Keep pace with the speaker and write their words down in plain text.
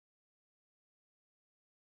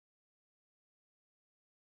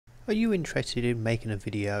Are you interested in making a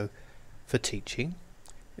video for teaching?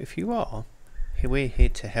 If you are, we're here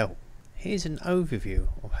to help. Here's an overview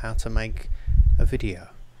of how to make a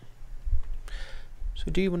video. So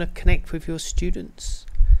do you want to connect with your students?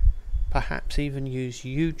 Perhaps even use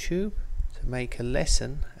YouTube to make a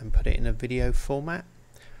lesson and put it in a video format?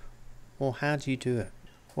 Or how do you do it?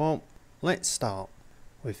 Well, let's start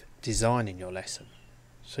with designing your lesson.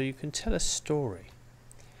 So you can tell a story.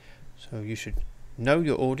 So you should know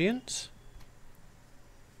your audience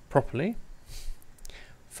properly.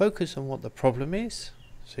 Focus on what the problem is.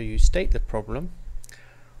 So you state the problem.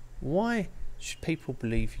 Why should people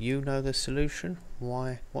believe you know the solution?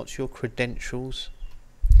 Why? What's your credentials?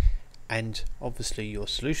 And obviously your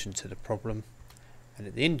solution to the problem. And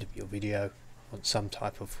at the end of your video, want some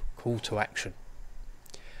type of call to action.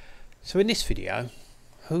 So in this video,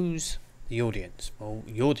 who's the audience? Well,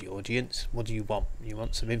 you're the audience. What do you want? You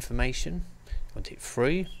want some information? You want it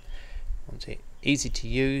free? You want it easy to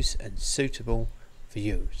use and suitable for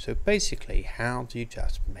you? So basically, how do you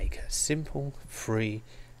just make a simple, free,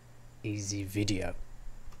 easy video?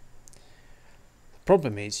 The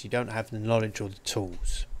problem is you don't have the knowledge or the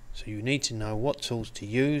tools. So you need to know what tools to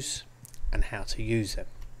use and how to use them.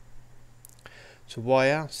 So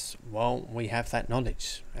why us? Well, we have that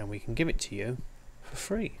knowledge and we can give it to you for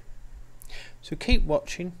free. So keep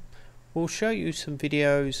watching. We'll show you some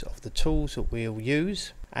videos of the tools that we'll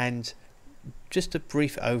use and just a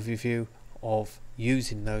brief overview of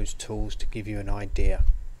using those tools to give you an idea.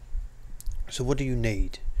 So what do you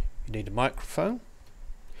need? You need a microphone.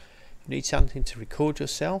 You need something to record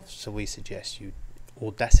yourself. So we suggest you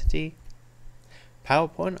Audacidy.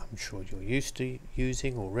 PowerPoint, I'm sure you're used to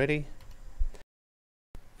using already.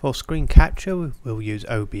 For screen capture, we'll use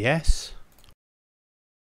OBS.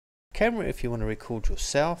 Camera if you want to record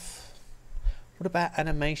yourself. What about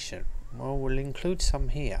animation? Well, we'll include some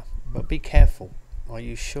here, but be careful. Are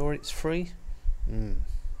you sure it's free?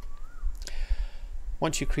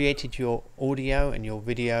 Once you've created your audio and your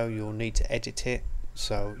video, you'll need to edit it.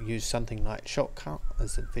 So use something like Shotcut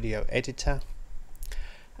as a video editor.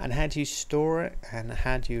 And how do you store it and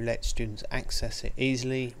how do you let students access it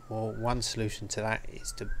easily? Well, one solution to that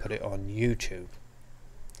is to put it on YouTube.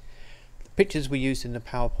 The pictures we used in the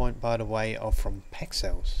PowerPoint, by the way, are from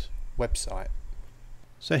Pexel's website.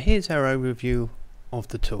 So here's our overview of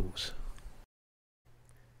the tools.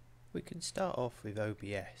 We can start off with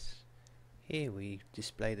OBS. Here we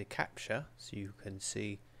display the capture so you can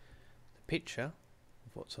see the picture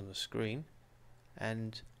of what's on the screen,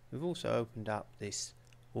 and we've also opened up this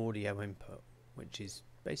audio input, which is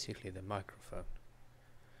basically the microphone.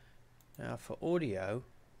 Now for audio,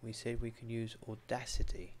 we said we can use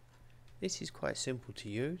Audacidy. This is quite simple to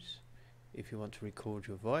use. If you want to record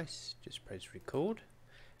your voice, just press record,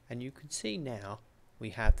 and you can see now we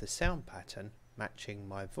have the sound pattern matching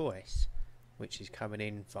my voice, which is coming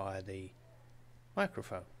in via the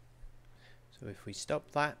microphone. So if we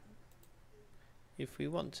stop that, if we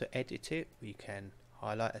want to edit it, we can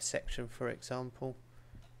highlight a section, for example.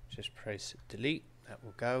 Just press delete, that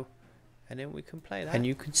will go, and then we can play that. And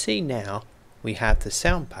you can see now we have the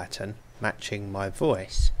sound pattern matching my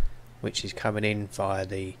voice, which is coming in via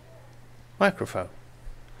the microphone.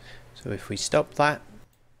 So if we stop that,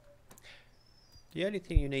 the only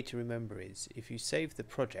thing you need to remember is if you save the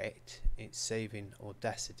project, it's saving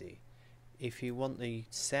Audacidy. If you want the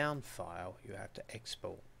sound file, you have to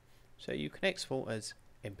export. So you can export as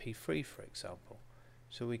MP3, for example.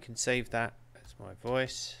 So we can save that as my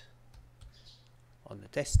voice on the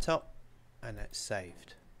desktop, and that's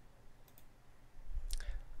saved.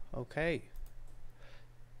 Okay,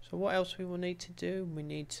 so what else we will need to do? We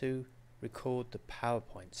need to record the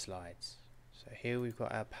PowerPoint slides. So here we've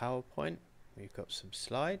got our PowerPoint, we've got some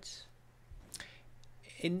slides.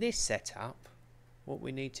 In this setup, what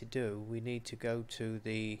we need to do, we need to go to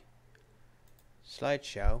the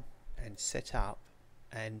slideshow and set up,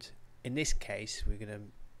 and in this case we're going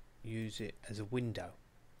to use it as a window.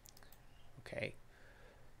 Okay,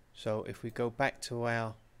 so if we go back to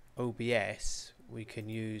our OBS, we can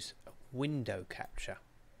use window capture,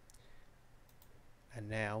 and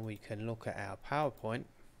now we can look at our PowerPoint.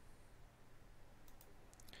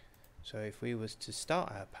 So if we was to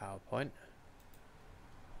start our PowerPoint,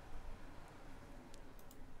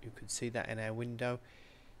 you can see that in our window.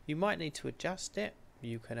 You might need to adjust it.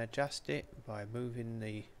 You can adjust it by moving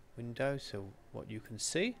the window so what you can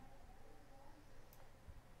see.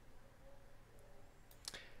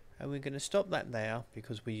 And we're going to stop that there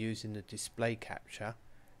because we're using the display capture,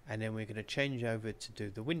 and then we're going to change over to do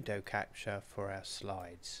the window capture for our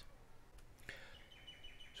slides.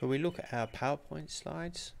 So we look at our PowerPoint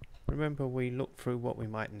slides. remember we looked through what we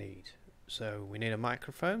might need. So we need a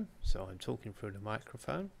microphone, so I'm talking through the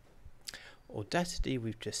microphone. Audacity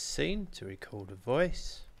we've just seen to record a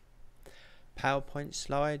voice. PowerPoint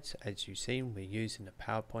slides, as you've seen we're using the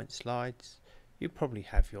PowerPoint slides. You probably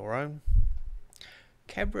have your own.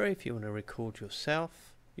 Camera if you want to record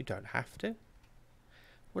yourself, you don't have to.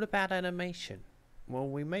 What about animation? Well,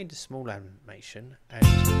 we made a small animation and we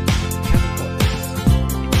haven't got this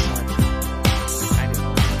inside the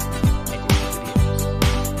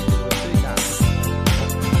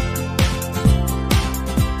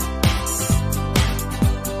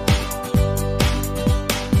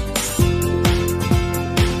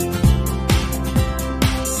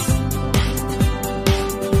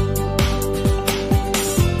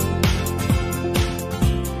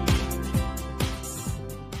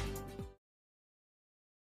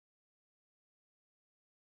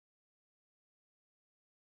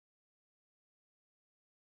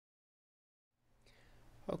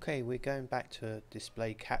Okay, we're going back to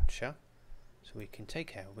display capture, so we can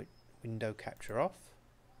take our window capture off,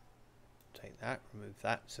 take that, remove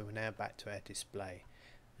that, so we're now back to our display.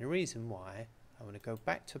 And the reason why I want to go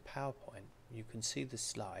back to PowerPoint, you can see the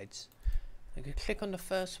slides. I can click on the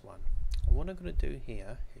first one, and what I'm going to do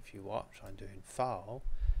here, if you watch, I'm doing File,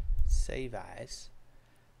 Save As,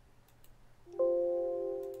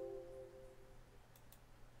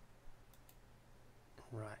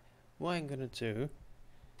 right, what I'm going to do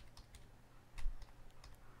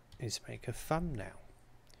is make a thumbnail.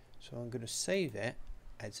 So I'm going to save it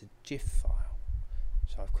as a GIF file.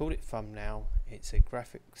 So I've called it thumbnail. It's a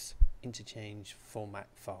graphics interchange format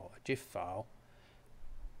file, a GIF file,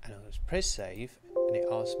 and I'm going to press save and it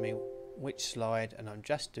asks me which slide, and I'm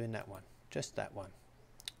just doing that one, just that one.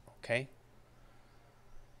 Okay,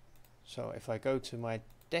 so if I go to my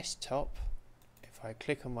desktop, if I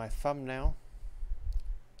click on my thumbnail,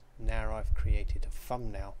 now I've created a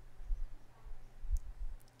thumbnail.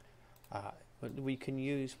 But we can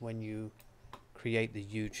use when you create the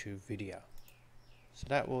YouTube video. So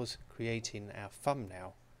that was creating our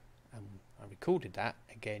thumbnail, and I recorded that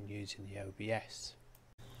again using the OBS.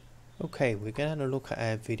 Okay, we're going to look at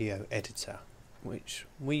our video editor, which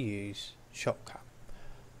we use Shotcut.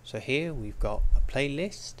 So here we've got a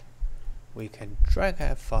playlist. We can drag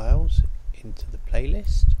our files into the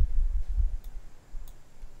playlist.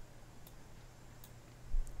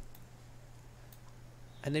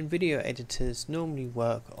 And then video editors normally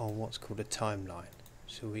work on what's called a timeline.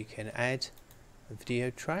 So we can add a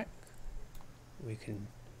video track. We can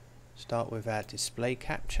start with our display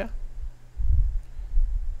capture.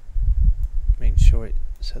 Make sure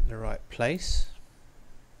it's at the right place.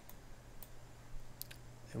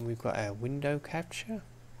 Then we've got our window capture.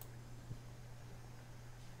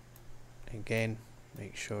 Again,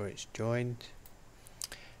 make sure it's joined.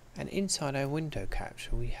 And inside our window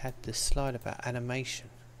capture we had this slide about animation,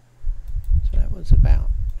 so that was about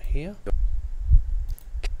here.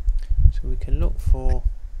 So we can look for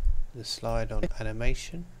the slide on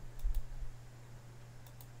animation.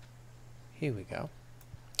 Here we go.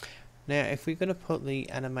 Now if we're going to put the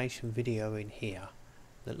animation video in here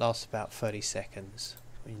that lasts about 30 seconds,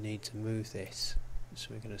 we need to move this. So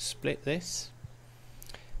we're going to split this,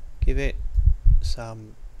 give it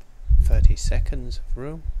some 30 seconds of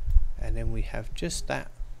room, and then we have just that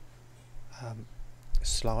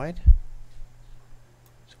slide.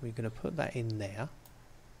 So we're going to put that in there,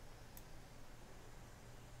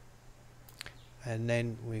 and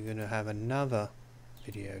then we're going to have another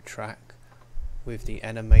video track with the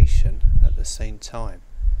animation at the same time.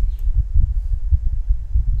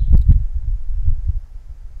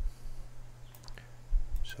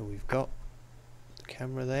 So we've got the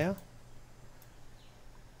camera there.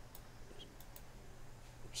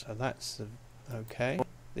 So that's the okay.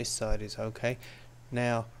 This side is okay.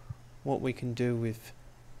 Now what we can do with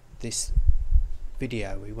this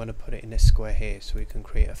video, we want to put it in this square here, so we can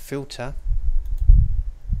create a filter,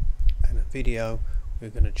 and a video we're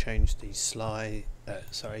going to change the size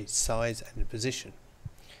and the position.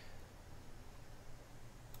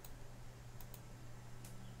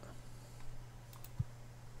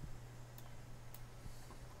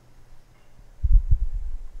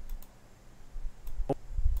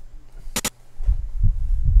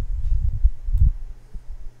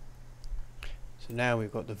 So now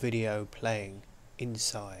we've got the video playing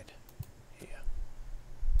inside here.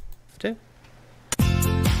 So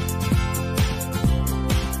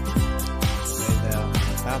there's our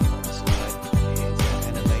PowerPoint slide, and here's our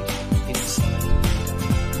animation inside the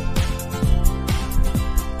video.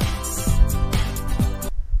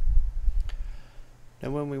 Now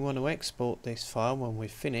when we want to export this file, when we're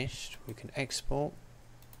finished, we can export,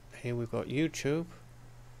 here we've got YouTube,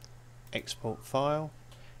 export file,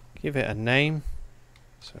 give it a name,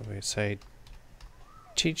 so we say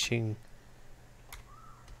teaching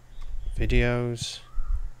videos,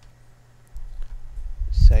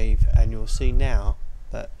 save, and you'll see now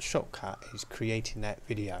that Shotcut is creating that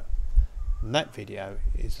video, and that video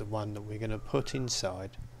is the one that we're going to put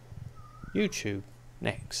inside YouTube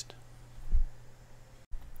next.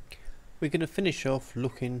 We're going to finish off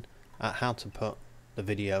looking at how to put the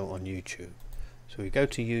video on YouTube. So we go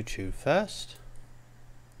to YouTube first,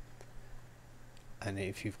 and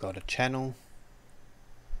if you've got a channel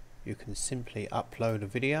you can simply upload a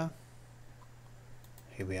video.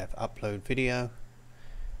 Here we have upload video,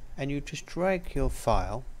 and you just drag your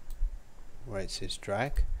file where it says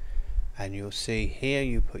drag, and you'll see here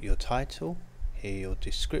you put your title, here your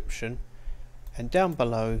description, and down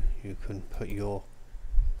below you can put your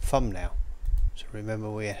thumbnail. So remember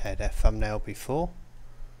we had our thumbnail before,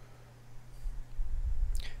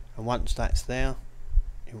 and once that's there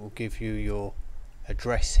it will give you your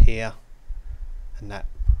address here, and that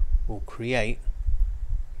will create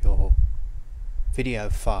your video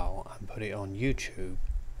file and put it on YouTube.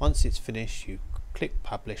 Once it's finished you click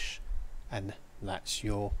publish, and that's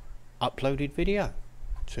your uploaded video.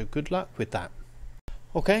 So good luck with that.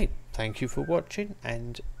 Okay, thank you for watching,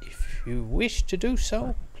 and if you wish to do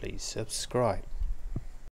so, please subscribe.